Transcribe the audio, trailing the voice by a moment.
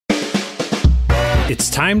It's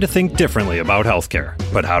time to think differently about healthcare,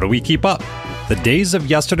 but how do we keep up? The days of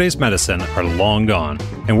yesterday's medicine are long gone,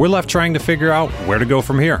 and we're left trying to figure out where to go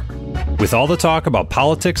from here. With all the talk about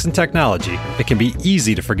politics and technology, it can be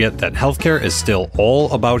easy to forget that healthcare is still all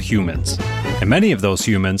about humans. And many of those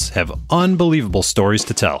humans have unbelievable stories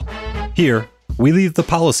to tell. Here, we leave the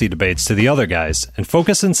policy debates to the other guys and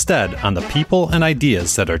focus instead on the people and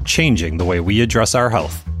ideas that are changing the way we address our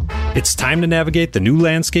health. It's time to navigate the new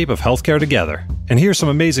landscape of healthcare together and hear some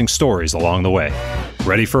amazing stories along the way.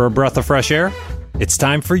 Ready for a breath of fresh air? It's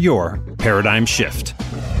time for your Paradigm Shift.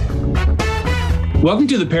 Welcome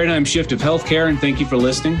to the Paradigm Shift of Healthcare, and thank you for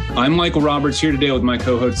listening. I'm Michael Roberts, here today with my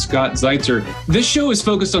co-host Scott Zeitzer. This show is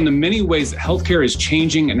focused on the many ways that healthcare is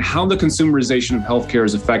changing and how the consumerization of healthcare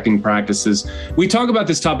is affecting practices. We talk about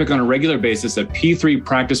this topic on a regular basis at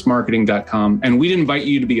p3practicemarketing.com, and we'd invite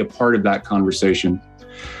you to be a part of that conversation.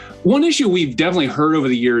 One issue we've definitely heard over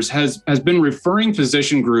the years has been referring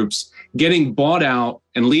physician groups getting bought out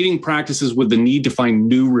and leading practices with the need to find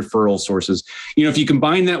new referral sources. You know, if you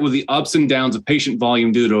combine that with the ups and downs of patient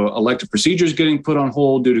volume due to elective procedures getting put on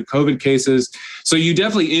hold due to COVID cases, so you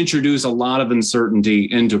definitely introduce a lot of uncertainty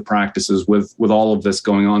into practices with all of this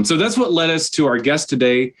going on. So that's what led us to our guest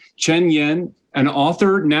today, Chen Yen, an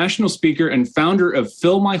author, national speaker, and founder of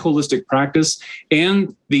Fill My Holistic Practice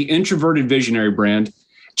and the Introverted Visionary brand.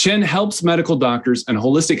 Chen helps medical doctors and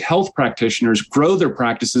holistic health practitioners grow their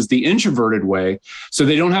practices the introverted way so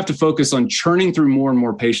they don't have to focus on churning through more and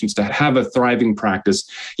more patients to have a thriving practice.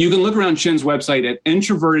 You can look around Chen's website at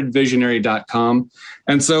introvertedvisionary.com.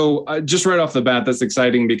 And so just right off the bat, that's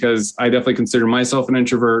exciting because I definitely consider myself an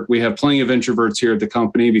introvert. We have plenty of introverts here at the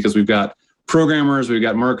company because we've got programmers, we've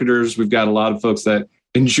got marketers, we've got a lot of folks that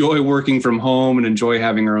enjoy working from home and enjoy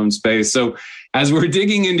having our own space. So as we're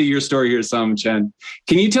digging into your story here, Chen,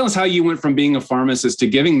 can you tell us how you went from being a pharmacist to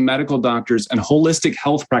giving medical doctors and holistic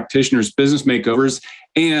health practitioners business makeovers?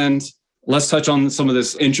 And let's touch on some of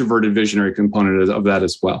this introverted visionary component of that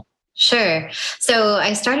as well. Sure. So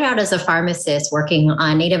I started out as a pharmacist working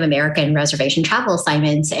on Native American reservation travel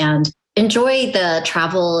assignments and enjoyed the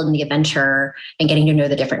travel and the adventure and getting to know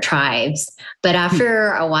the different tribes. But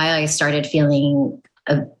after a while, I started feeling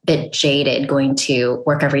a bit jaded going to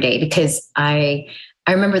work every day because I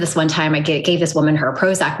remember this one time I gave this woman her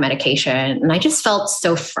Prozac medication and I just felt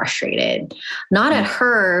so frustrated, not at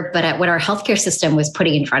her, but at what our healthcare system was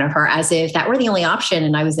putting in front of her as if that were the only option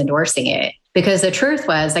and I was endorsing it. Because the truth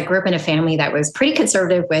was I grew up in a family that was pretty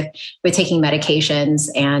conservative with taking medications.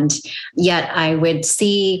 And yet I would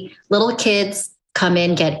see little kids come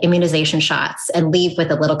in, get immunization shots and leave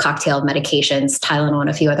with a little cocktail of medications, Tylenol and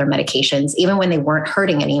a few other medications, even when they weren't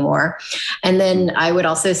hurting anymore. And then I would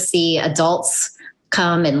also see adults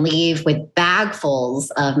come and leave with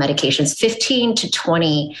bagfuls of medications. 15 to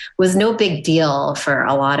 20 was no big deal for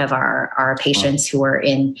a lot of our patients who were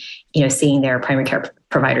in, seeing their primary care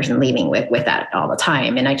providers and leaving with that all the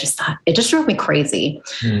time. And I just thought, it just drove me crazy.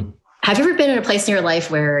 Have you ever been in a place in your life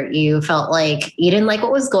where you felt like you didn't like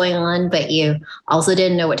what was going on, but you also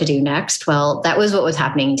didn't know what to do next? Well, that was what was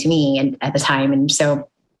happening to me at the time. And so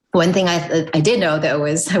one thing I did know, though,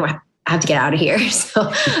 was I have to get out of here.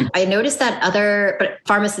 So I noticed that other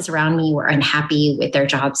pharmacists around me were unhappy with their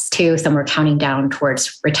jobs, too. Some were counting down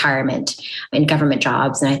towards retirement in government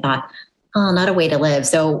jobs. And I thought, not a way to live.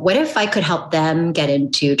 So what if I could help them get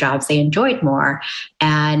into jobs they enjoyed more?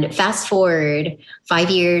 And fast forward 5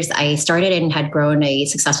 years, I started and had grown a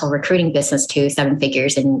successful recruiting business to 7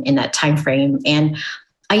 figures in that time frame. And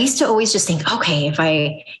I used to always just think, okay,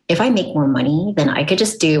 if I make more money, then I could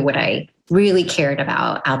just do what I really cared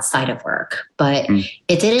about outside of work. But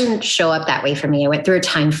it didn't show up that way for me. I went through a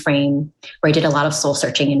time frame where I did a lot of soul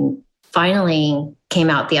searching and finally came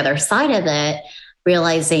out the other side of it,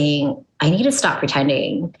 realizing I need to stop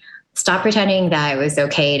pretending that it was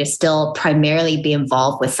okay to still primarily be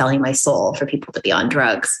involved with selling my soul for people to be on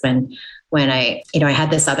drugs when I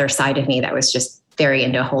had this other side of me that was just very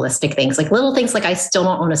into holistic things, like little things like I still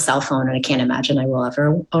don't own a cell phone and I can't imagine I will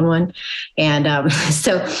ever own one. And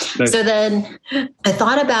so then I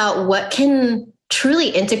thought about what can truly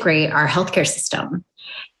integrate our healthcare system.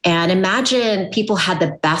 And imagine people had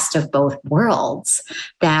the best of both worlds,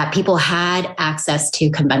 that people had access to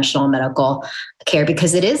conventional medical care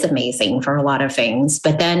because it is amazing for a lot of things.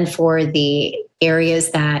 But then for the areas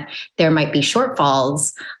that there might be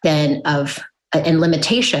shortfalls then and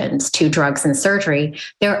limitations to drugs and surgery,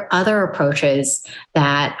 there are other approaches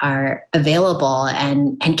that are available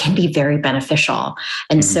and can be very beneficial.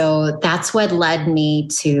 And so that's what led me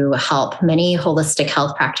to help many holistic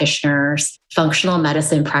health practitioners, functional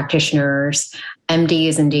medicine practitioners,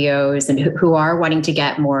 MDs and DOs and who are wanting to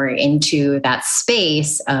get more into that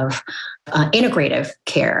space of integrative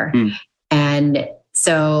care. And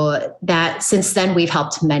so that since then, we've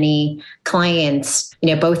helped many clients,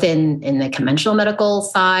 both in the conventional medical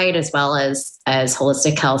side, as well as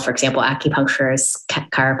holistic health, for example, acupuncturists,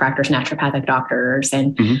 chiropractors, naturopathic doctors.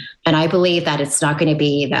 And I believe that it's not going to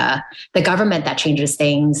be the government that changes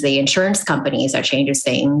things, the insurance companies that changes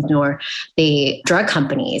things, nor the drug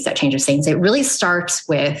companies that changes things. It really starts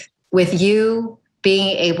with you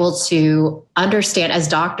being able to understand as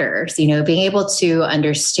doctors, being able to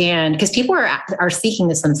understand, because people are seeking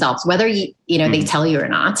this themselves, whether they tell you or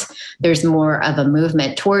not, there's more of a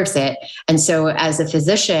movement towards it. And so as a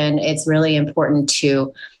physician, it's really important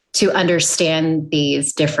to understand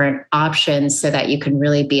these different options so that you can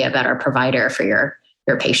really be a better provider for your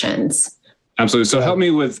patients. Absolutely. So help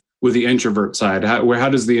me with the introvert side. How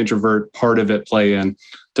does the introvert part of it play in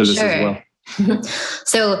to this as well?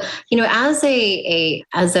 So, as a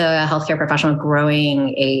healthcare professional growing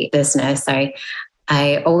a business,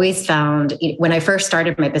 I always found when I first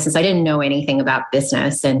started my business, I didn't know anything about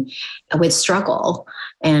business and I would struggle.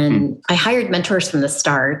 And I hired mentors from the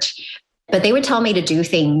start, but they would tell me to do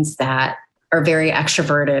things that are very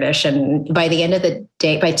extroverted-ish. And by the end of the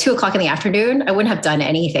day, by 2:00 in the afternoon, I wouldn't have done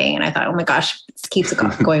anything. And I thought, oh my gosh, this keeps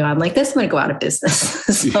going on like this, I'm going to go out of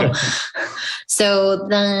business. So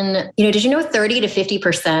then, did you know 30 to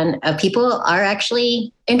 50% of people are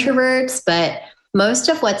actually introverts, but most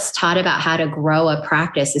of what's taught about how to grow a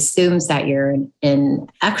practice assumes that you're an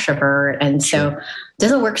extrovert. And so it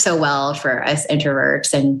doesn't work so well for us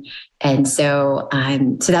introverts. And so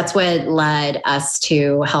that's what led us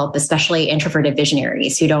to help, especially introverted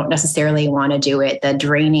visionaries who don't necessarily want to do it the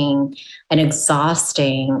draining and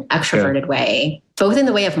exhausting extroverted way, both in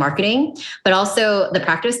the way of marketing, but also the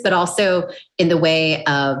practice, but also in the way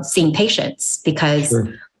of seeing patients, because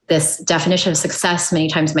this definition of success many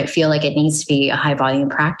times might feel like it needs to be a high volume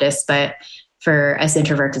practice, but for us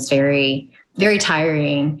introverts, it's very, very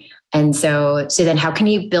tiring. And so then how can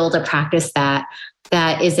you build a practice that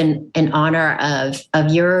is in honor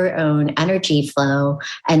of your own energy flow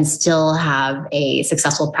and still have a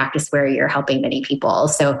successful practice where you're helping many people?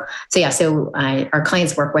 So our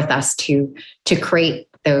clients work with us to create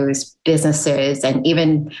those businesses and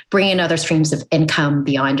even bring in other streams of income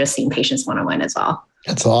beyond just seeing patients one-on-one as well.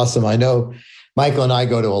 That's awesome. I know Michael and I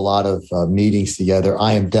go to a lot of meetings together.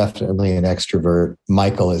 I am definitely an extrovert.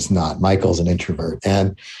 Michael is not. Michael's an introvert.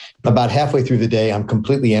 And about halfway through the day, I'm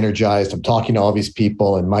completely energized. I'm talking to all these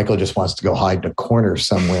people, and Michael just wants to go hide in a corner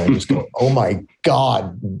somewhere and just go, oh my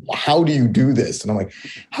God, how do you do this? And I'm like,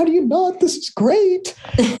 how do you not? This is great.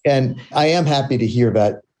 And I am happy to hear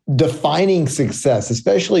that defining success,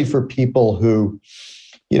 especially for people who,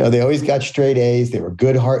 they always got straight A's. They were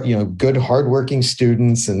good, hardworking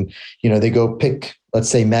students. And, they go pick, let's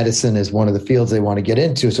say, medicine as one of the fields they want to get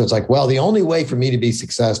into. So it's like, well, the only way for me to be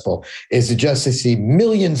successful is to see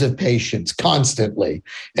millions of patients constantly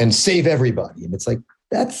and save everybody. And it's like,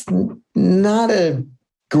 that's not a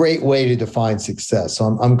great way to define success. So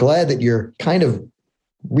I'm glad that you're kind of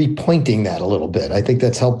repointing that a little bit. I think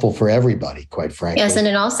that's helpful for everybody, quite frankly. Yes, and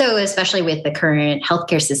then also, especially with the current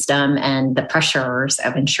healthcare system and the pressures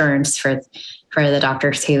of insurance for the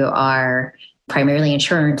doctors who are primarily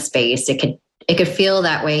insurance based, it could feel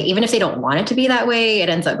that way, even if they don't want it to be that way. It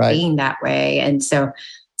ends up being that way, and so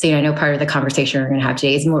I know part of the conversation we're going to have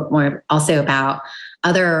today is more also about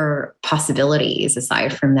other possibilities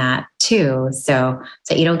aside from that too, so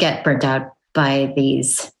you don't get burnt out by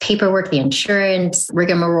these paperwork, the insurance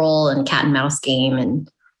rigmarole and cat and mouse game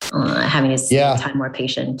and having to spend time more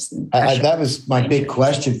patients. That was my big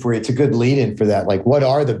question for you. It's a good lead in for that. Like, what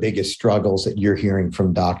are the biggest struggles that you're hearing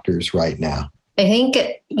from doctors right now? I think,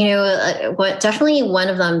 definitely one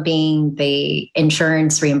of them being the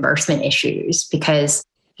insurance reimbursement issues, because,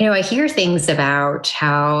 I hear things about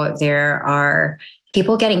how there are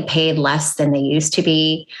people getting paid less than they used to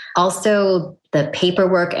be. Also, the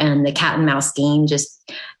paperwork and the cat and mouse game just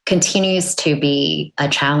continues to be a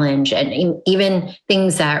challenge. And even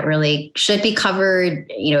things that really should be covered,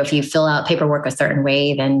 if you fill out paperwork a certain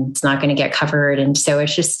way, then it's not going to get covered. And so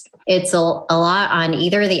it's a lot on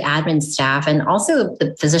either the admin staff, and also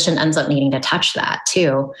the physician ends up needing to touch that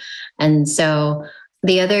too. And so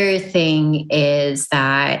the other thing is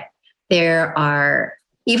that there are,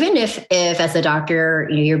 even if as a doctor,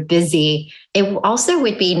 you're busy, it also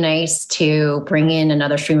would be nice to bring in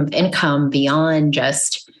another stream of income beyond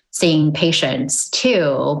just seeing patients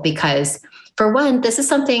too, because for one, this is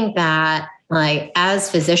something that, like, as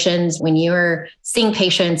physicians, when you're seeing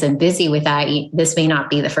patients and busy with that, this may not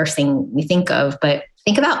be the first thing we think of, but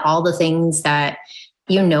think about all the things that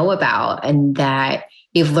you know about and that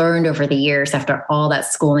you've learned over the years after all that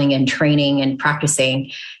schooling and training and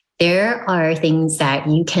practicing. There are things that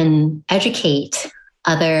you can educate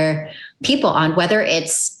other people on, whether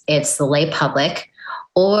it's the lay public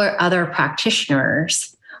or other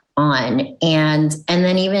practitioners on, and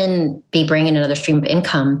then even be bringing another stream of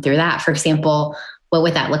income through that. For example, what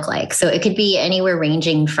would that look like? So it could be anywhere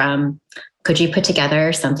ranging from, could you put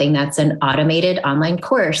together something that's an automated online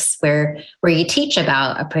course where you teach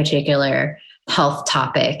about a particular health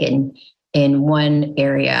topic in one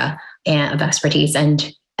area of expertise,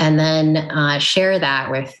 and then share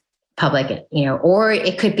that with public, or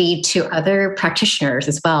it could be to other practitioners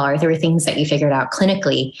as well. Are there things that you figured out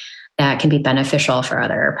clinically that can be beneficial for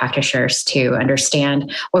other practitioners to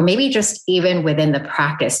understand? Or maybe just even within the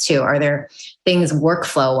practice too, are there things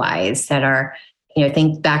workflow wise that are,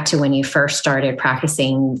 think back to when you first started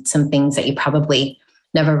practicing, some things that you probably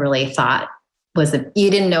never really thought you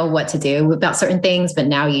didn't know what to do about certain things, but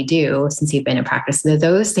now you do since you've been in practice. So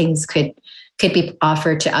those things could be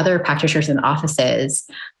offered to other practitioners in offices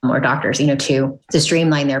or doctors, to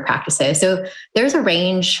streamline their practices. So there's a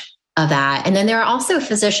range of that. And then there are also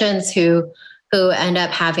physicians who end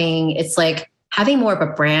up having more of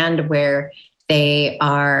a brand where they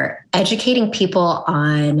are educating people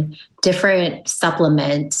on different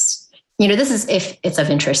supplements. This is if it's of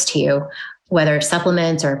interest to you, whether it's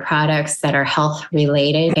supplements or products that are health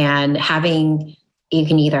related, and you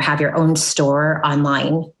can either have your own store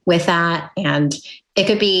online with that. And it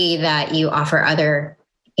could be that you offer other,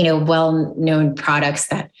 well-known products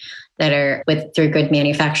that are through good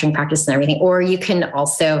manufacturing practice and everything. Or you can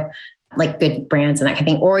also like good brands and that kind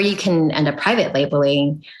of thing, or you can end up private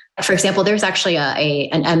labeling. For example, there's actually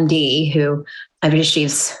an MD who,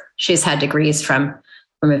 she's had degrees from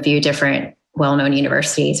a few different well-known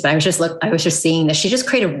universities, but I was just seeing that she just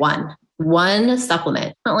created one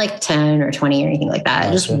supplement, not like 10 or 20 or anything like that,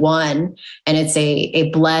 Gotcha. Just one. And it's a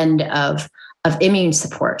blend of immune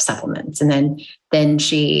support supplements. And then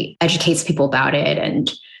she educates people about it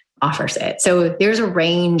and offers it. So there's a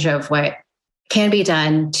range of what can be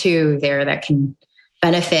done too there that can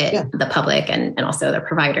benefit the public and also the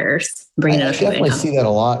providers. I definitely see that a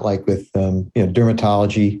lot, like with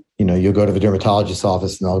dermatology. You'll go to the dermatologist's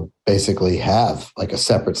office and they'll basically have like a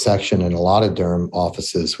separate section in a lot of derm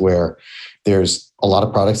offices where there's a lot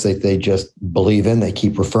of products that they just believe in. They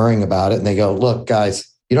keep referring about it and they go, look, guys,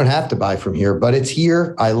 you don't have to buy from here, but it's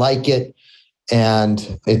here. I like it.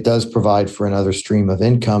 And it does provide for another stream of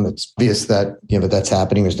income. It's obvious that, that's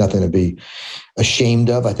happening. There's nothing to be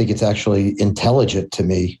ashamed of. I think it's actually intelligent to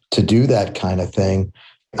me to do that kind of thing.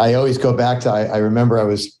 I always go back to, I remember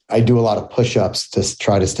I do a lot of push-ups to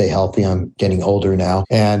try to stay healthy. I'm getting older now.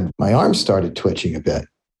 And my arms started twitching a bit.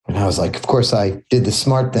 And I was like, of course, I did the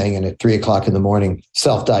smart thing. And at 3:00 in the morning,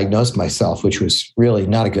 self-diagnosed myself, which was really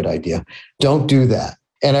not a good idea. Don't do that.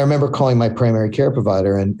 And I remember calling my primary care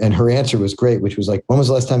provider and her answer was great, which was like, when was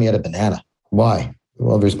the last time you had a banana? Why?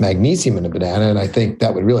 Well, there's magnesium in a banana. And I think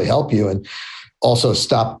that would really help you. And also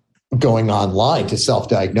stop going online to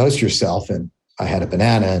self-diagnose yourself. And I had a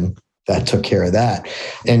banana and that took care of that.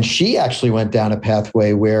 And she actually went down a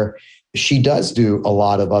pathway where she does do a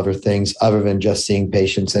lot of other things other than just seeing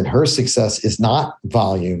patients. And her success is not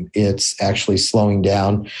volume. It's actually slowing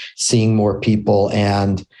down, seeing more people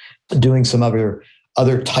and doing some other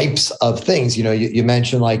types of things. You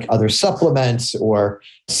mentioned like other supplements or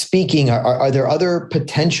speaking. Are there other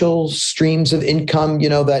potential streams of income,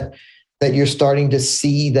 that you're starting to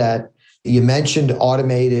see? That you mentioned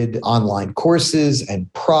automated online courses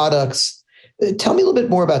and products. Tell me a little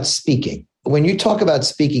bit more about speaking. When you talk about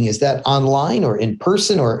speaking, is that online or in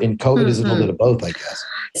person, or in COVID? Is it a little bit of both, I guess?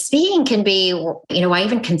 Speaking can be, why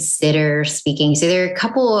even consider speaking? So there are a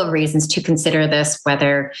couple of reasons to consider this,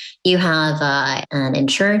 whether you have an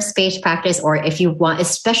insurance-based practice, or if you want,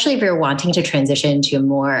 especially if you're wanting to transition to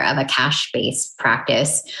more of a cash-based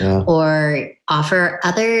practice, or offer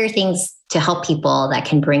other things to help people that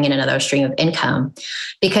can bring in another stream of income.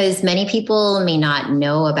 Because many people may not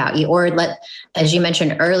know about you, or as you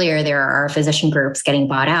mentioned earlier, there are physician groups getting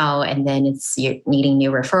bought out, and then you're needing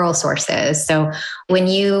new referral sources. So when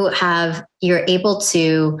you're able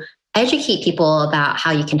to educate people about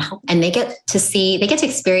how you can help, and they get to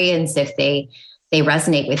experience if they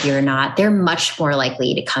resonate with you or not, they're much more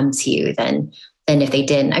likely to come to you than if they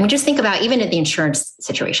didn't. I mean, just think about even in the insurance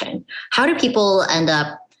situation. How do people end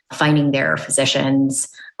up finding their physicians?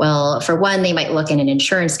 Well, for one, they might look in an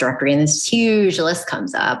insurance directory and this huge list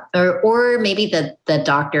comes up, or maybe the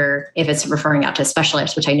doctor, if it's referring out to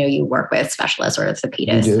specialists, which I know you work with specialists or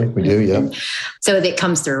orthopedists. We do, yeah. So that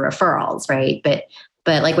comes through referrals, right? But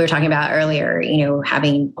But like we were talking about earlier,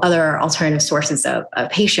 having other alternative sources of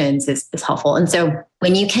patients is helpful. And so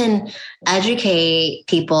when you can educate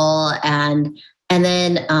people and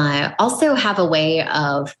then also have a way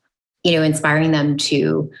of, inspiring them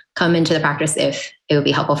to come into the practice if it would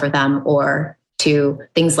be helpful for them, or to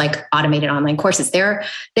things like automated online courses. There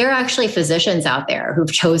are actually physicians out there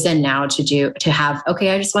who've chosen now to have,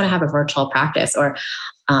 I just want to have a virtual practice, or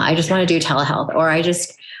I just want to do telehealth, or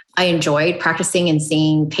I enjoyed practicing and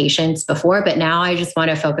seeing patients before, but now I just want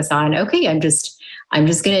to focus on, I'm just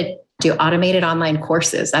going to do automated online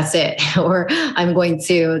courses. That's it. Or I'm going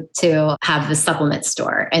to have a supplement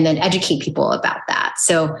store and then educate people about that.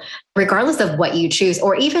 So regardless of what you choose,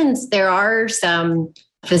 or even there are some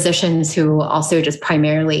physicians who also just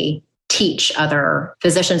primarily teach other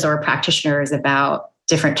physicians or practitioners about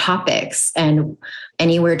different topics, and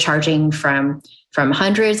anywhere charging from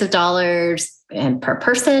hundreds of dollars and per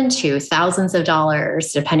person to thousands of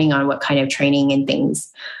dollars, depending on what kind of training and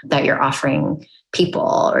things that you're offering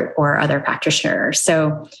people or other practitioners.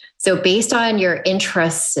 So based on your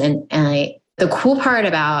interests, and the cool part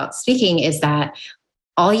about speaking is that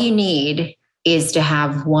all you need is to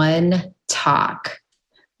have one talk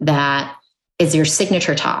that is your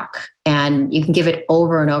signature talk, and you can give it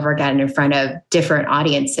over and over again in front of different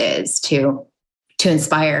audiences to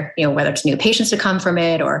inspire, whether it's new patients to come from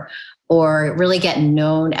it, or really get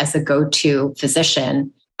known as a go-to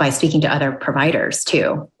physician by speaking to other providers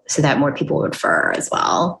too, so that more people would refer as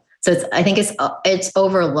well. So I think it's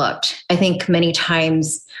overlooked. I think many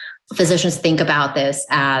times physicians think about this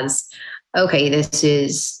as, okay, this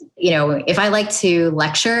is, if I like to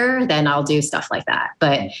lecture, then I'll do stuff like that.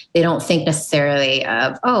 But they don't think necessarily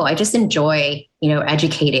of, I just enjoy,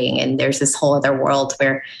 educating. And there's this whole other world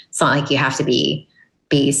where it's not like you have to be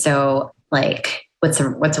so like, what's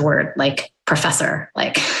a word, like professor,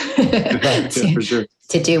 like for sure.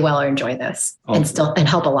 To do well or enjoy this and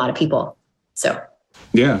help a lot of people. So,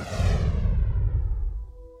 yeah.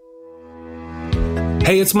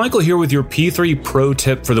 Hey, it's Michael here with your P3 Pro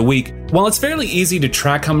tip for the week. While it's fairly easy to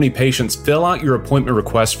track how many patients fill out your appointment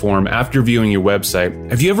request form after viewing your website,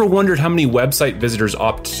 have you ever wondered how many website visitors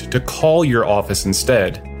opt to call your office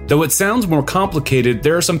instead? Though it sounds more complicated,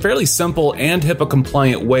 there are some fairly simple and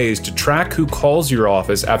HIPAA-compliant ways to track who calls your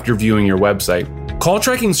office after viewing your website. Call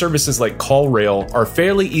tracking services like CallRail are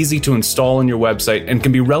fairly easy to install on your website and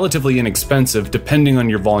can be relatively inexpensive depending on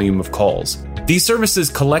your volume of calls. These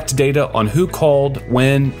services collect data on who called,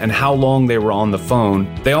 when, and how long they were on the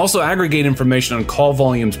phone. They also aggregate information on call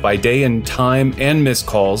volumes by day and time and missed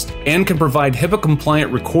calls, and can provide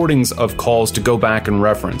HIPAA-compliant recordings of calls to go back and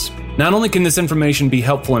reference. Not only can this information be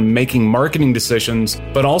helpful in making marketing decisions,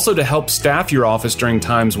 but also to help staff your office during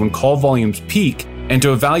times when call volumes peak and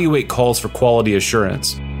to evaluate calls for quality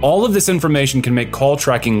assurance. All of this information can make call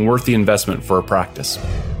tracking worth the investment for a practice.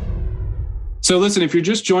 So listen, if you're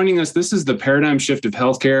just joining us, this is the Paradigm Shift of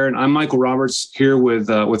Healthcare, and I'm Michael Roberts here with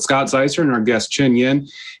Scott Zeitzer and our guest Chen Yin.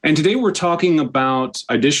 And today we're talking about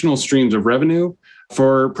additional streams of revenue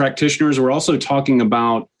for practitioners. We're also talking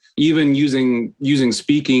about even using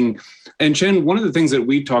speaking. And Chen, one of the things that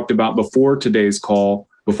we talked about before today's call,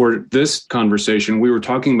 before this conversation, we were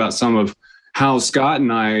talking about some of how Scott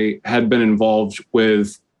and I had been involved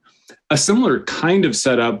with a similar kind of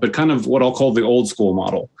setup, but kind of what I'll call the old school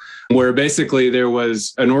model, where basically there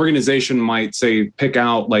was an organization might say pick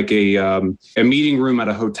out like a meeting room at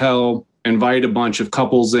a hotel, invite a bunch of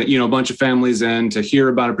couples, a bunch of families in to hear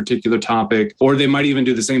about a particular topic, or they might even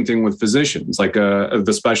do the same thing with physicians, like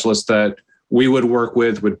the specialist that we would work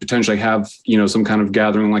with would potentially have, some kind of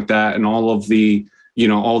gathering like that, and all of the,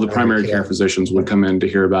 all the primary care physicians would come in to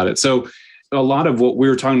hear about it. So a lot of what we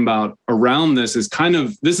were talking about around this is kind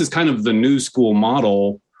of the new school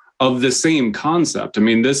model of the same concept. I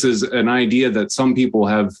mean, this is an idea that some people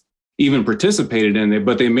have even participated in it,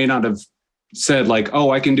 but they may not have said like,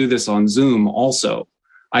 I can do this on Zoom also.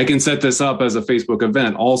 I can set this up as a Facebook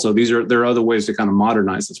event also. There are other ways to kind of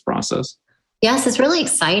modernize this process. Yes, it's really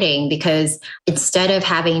exciting because instead of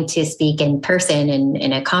having to speak in person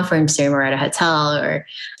in a conference room or at a hotel, or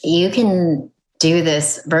you can do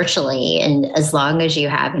this virtually, and as long as you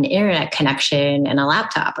have an internet connection and a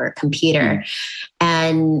laptop or a computer.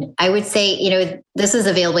 And I would say, this is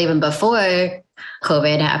available even before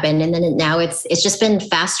COVID happened. And then now it's just been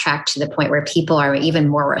fast tracked to the point where people are even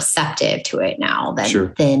more receptive to it now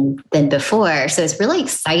than before. So it's really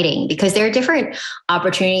exciting because there are different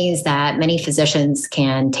opportunities that many physicians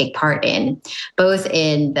can take part in, both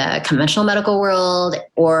in the conventional medical world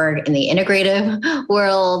or in the integrative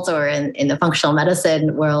world or in the functional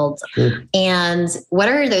medicine world. Sure. And what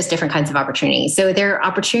are those different kinds of opportunities? So there are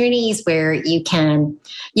opportunities where you could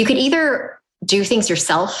either do things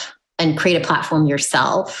yourself and create a platform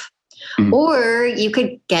yourself, or you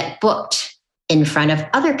could get booked in front of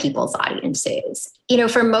other people's audiences.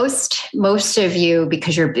 For most of you,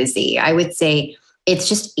 because you're busy, I would say it's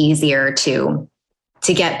just easier to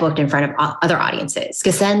get booked in front of other audiences,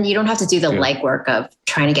 because then you don't have to do the legwork of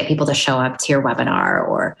trying to get people to show up to your webinar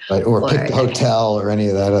or pick the hotel or any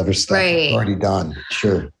of that other stuff. Right. It's already done.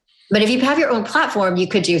 Sure. But if you have your own platform, you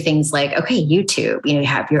could do things like, okay, YouTube, you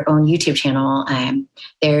have your own YouTube channel.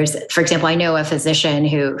 There's, for example, I know a physician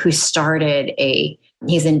who started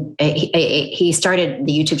he started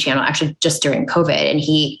the YouTube channel actually just during COVID. And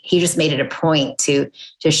he just made it a point to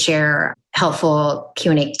share helpful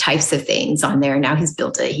Q&A types of things on there. Now he's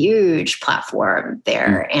built a huge platform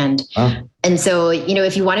there. And so,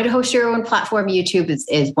 if you wanted to host your own platform, YouTube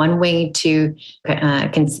is one way to,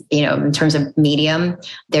 in terms of medium.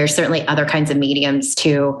 There's certainly other kinds of mediums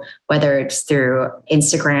too, whether it's through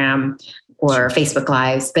Instagram or Facebook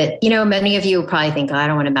Lives. But, many of you probably think, I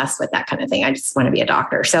don't want to mess with that kind of thing. I just want to be a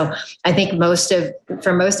doctor. So I think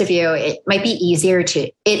for most of you, it might be easier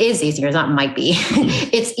it is easier, it's not might be,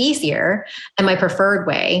 it's easier. And my preferred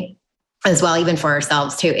way as well, even for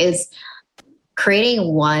ourselves too, is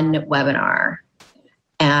creating one webinar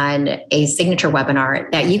and a signature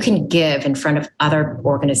webinar that you can give in front of other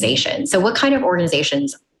organizations. So what kind of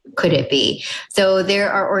organizations could it be? So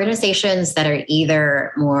there are organizations that are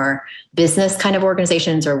either more business kind of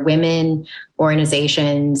organizations or women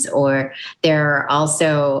organizations, or there are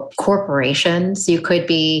also corporations you could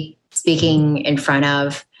be speaking in front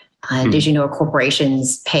of. Did you know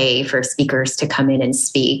corporations pay for speakers to come in and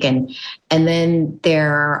speak? And then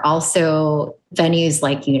there are also venues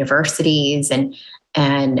like universities and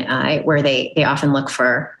where they often look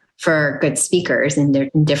for good speakers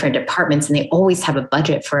in different departments, and they always have a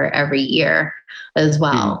budget for every year as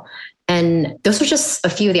well. And those are just a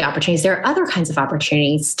few of the opportunities. There are other kinds of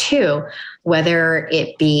opportunities too, whether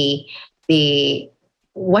it be the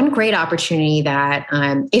one great opportunity that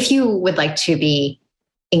if you would like to be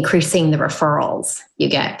increasing the referrals you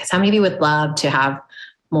get, because how many of you would love to have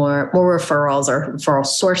more referrals or referral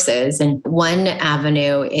sources? And one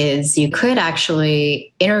avenue is you could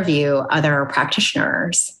actually interview other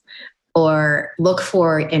practitioners or look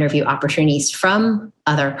for interview opportunities from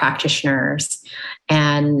other practitioners.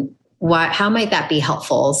 And how might that be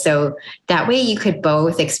helpful? So that way you could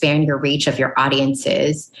both expand your reach of your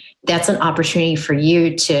audiences. That's an opportunity for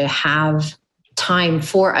you to have time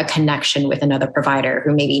for a connection with another provider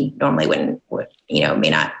who maybe normally may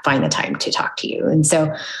not find the time to talk to you. And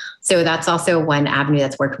so that's also one avenue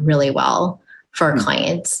that's worked really well for our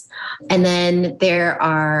clients. And then there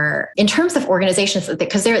are, in terms of organizations,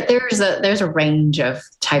 because there's a range of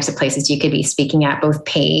types of places you could be speaking at, both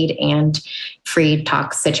paid and free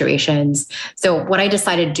talk situations. So what I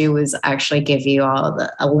decided to do was actually give you all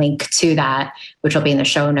a link to that, which will be in the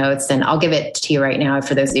show notes. And I'll give it to you right now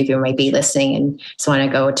for those of you who might be listening and just want to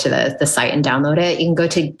go to the site and download it. You can go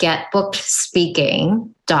to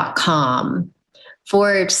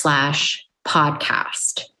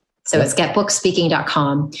getbookedspeaking.com/podcast. So it's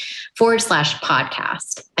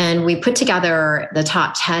getbookspeaking.com/podcast. And we put together the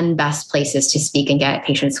top 10 best places to speak and get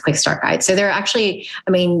patients quick start guide. So there are actually,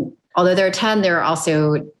 although there are 10, there are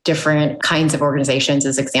also different kinds of organizations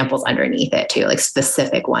as examples underneath it too, like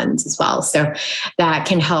specific ones as well. So that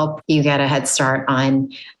can help you get a head start on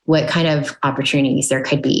what kind of opportunities there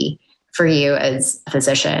could be for you as a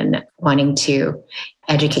physician wanting to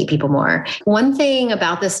educate people more. One thing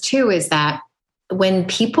about this too is that when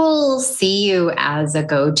people see you as a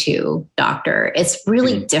go-to doctor, it's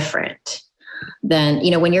really different than,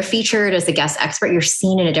 when you're featured as a guest expert, you're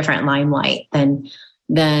seen in a different limelight than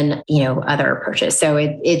other approaches. So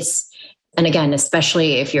it's, and again,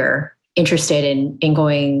 especially if you're interested in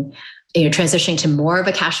going, transitioning to more of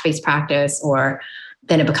a cash-based practice, or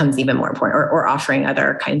then it becomes even more important, or offering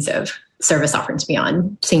other kinds of service offerings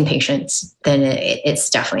beyond seeing patients, then it's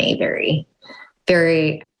definitely very,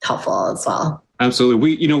 very helpful as well.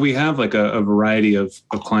 Absolutely. We have like a variety of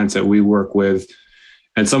clients that we work with,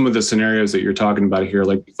 and some of the scenarios that you're talking about here,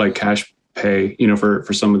 like cash pay,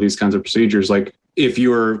 for some of these kinds of procedures, like if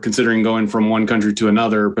you're considering going from one country to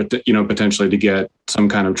another, but potentially to get some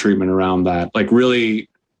kind of treatment around that, like really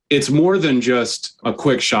it's more than just a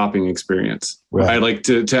quick shopping experience. Right. I like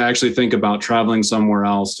to actually think about traveling somewhere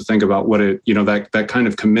else, to think about what it, that kind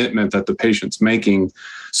of commitment that the patient's making.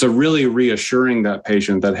 So really reassuring that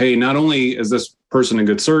patient that, hey, not only is this person a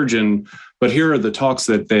good surgeon, but here are the talks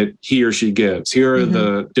that he or she gives. Here are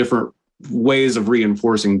the different ways of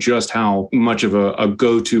reinforcing just how much of a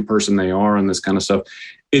go-to person they are on this kind of stuff.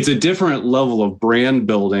 It's a different level of brand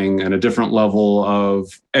building and a different level of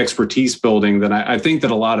expertise building that I think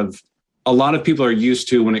that a lot of people are used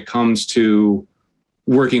to when it comes to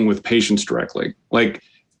working with patients directly. Like,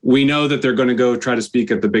 we know that they're going to go try to speak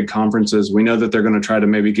at the big conferences. We know that they're going to try to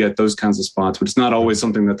maybe get those kinds of spots, but it's not always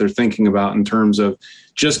something that they're thinking about in terms of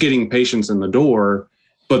just getting patients in the door.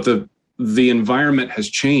 But the environment has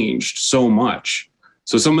changed so much.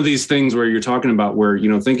 So some of these things where you're talking about where,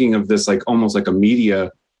 thinking of this like almost like a media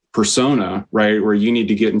persona, right? Where you need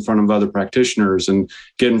to get in front of other practitioners and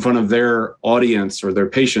get in front of their audience or their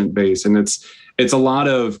patient base. And it's a lot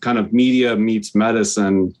of kind of media meets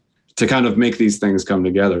medicine to kind of make these things come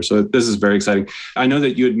together. So this is very exciting. I know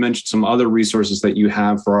that you had mentioned some other resources that you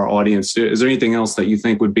have for our audience. Is there anything else that you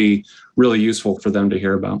think would be really useful for them to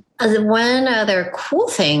hear about? One other cool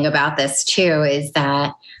thing about this too is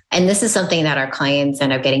that, and this is something that our clients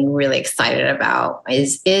end up getting really excited about,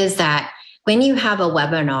 is that when you have a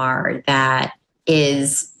webinar that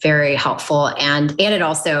is very helpful and it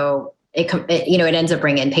also, it ends up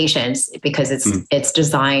bringing in patients because it's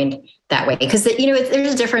designed that way. Because,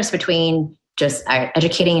 there's a difference between just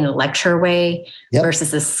educating in a lecture way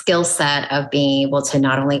versus the skill set of being able to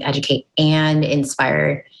not only educate and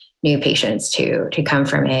inspire new patients to come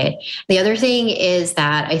from it. The other thing is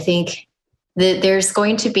that I think that there's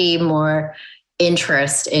going to be more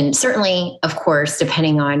interest in, certainly, of course,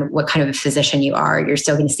 depending on what kind of a physician you are, you're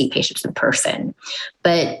still going to see patients in person.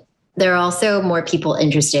 But there are also more people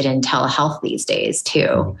interested in telehealth these days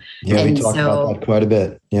too. Yeah, we talk about that quite a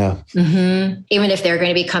bit. Yeah. Mm-hmm. Even if they're going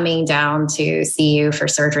to be coming down to see you for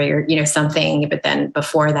surgery or, something, but then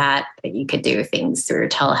before that you could do things through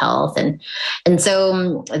telehealth. And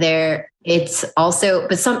so it's also,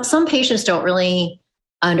 but some patients don't really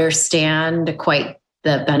understand quite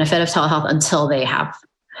the benefit of telehealth until they have,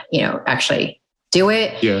 actually do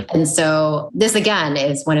it. Yeah. And so this again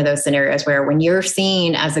is one of those scenarios where when you're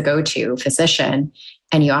seen as a go-to physician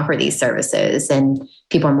and you offer these services, and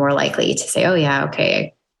people are more likely to say, oh yeah,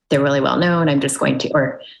 okay, they're really well known. I'm just going to,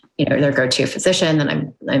 or, their go-to physician,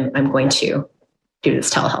 then I'm going to do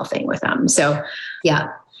this telehealth thing with them. So yeah.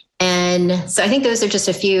 And so I think those are just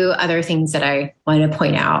a few other things that I want to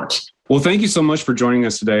point out. Well, thank you so much for joining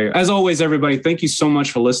us today. As always, everybody, thank you so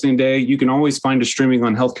much for listening today. You can always find us streaming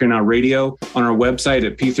on Healthcare Now Radio on our website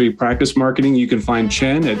at P3 Practice Marketing. You can find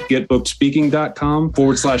Chen at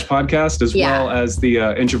getbookedspeaking.com/podcast, as well as the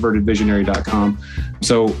introvertedvisionary.com.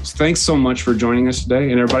 So thanks so much for joining us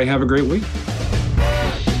today, and everybody have a great week.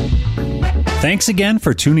 Thanks again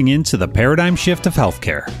for tuning in to the Paradigm Shift of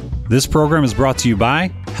Healthcare. This program is brought to you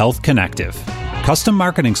by Health Connective, custom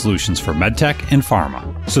marketing solutions for medtech and pharma.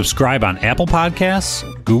 Subscribe on Apple Podcasts,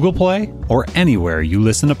 Google Play, or anywhere you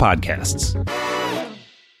listen to podcasts.